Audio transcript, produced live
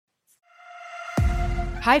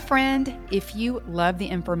Hi, friend. If you love the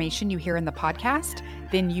information you hear in the podcast,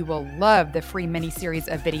 then you will love the free mini-series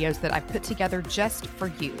of videos that I've put together just for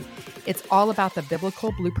you. It's all about the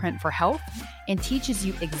biblical blueprint for health and teaches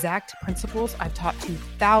you exact principles I've taught to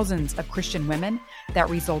thousands of Christian women that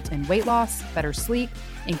result in weight loss, better sleep,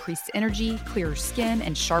 increased energy, clearer skin,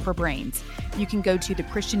 and sharper brains. You can go to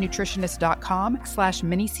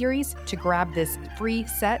thechristiannutritionist.com/miniseries to grab this free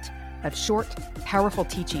set of short, powerful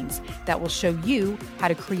teachings that will show you how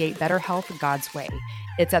to create better health God's way.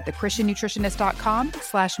 It's at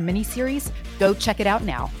thechristiannutritionist.com/miniseries. Go check it out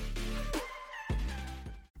now.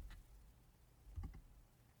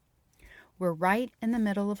 We're right in the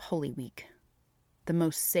middle of Holy Week, the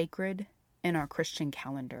most sacred in our Christian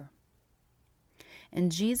calendar.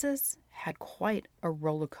 And Jesus had quite a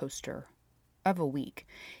roller coaster of a week.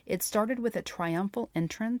 It started with a triumphal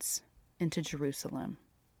entrance into Jerusalem.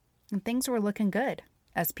 And things were looking good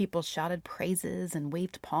as people shouted praises and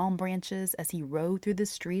waved palm branches as he rode through the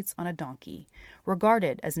streets on a donkey,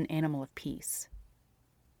 regarded as an animal of peace.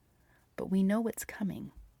 But we know what's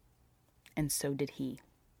coming, and so did he.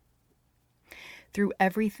 Through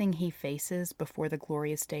everything he faces before the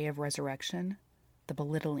glorious day of resurrection, the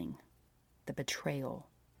belittling, the betrayal,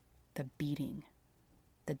 the beating,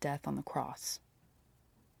 the death on the cross,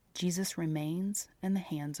 Jesus remains in the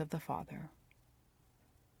hands of the Father.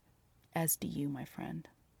 As do you, my friend.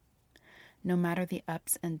 No matter the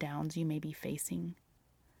ups and downs you may be facing,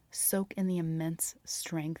 soak in the immense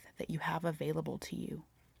strength that you have available to you,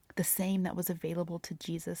 the same that was available to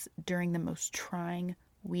Jesus during the most trying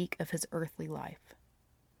week of his earthly life.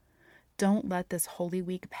 Don't let this Holy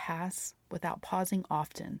Week pass without pausing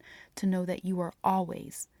often to know that you are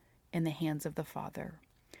always in the hands of the Father,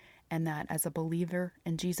 and that as a believer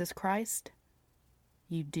in Jesus Christ,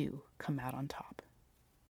 you do come out on top.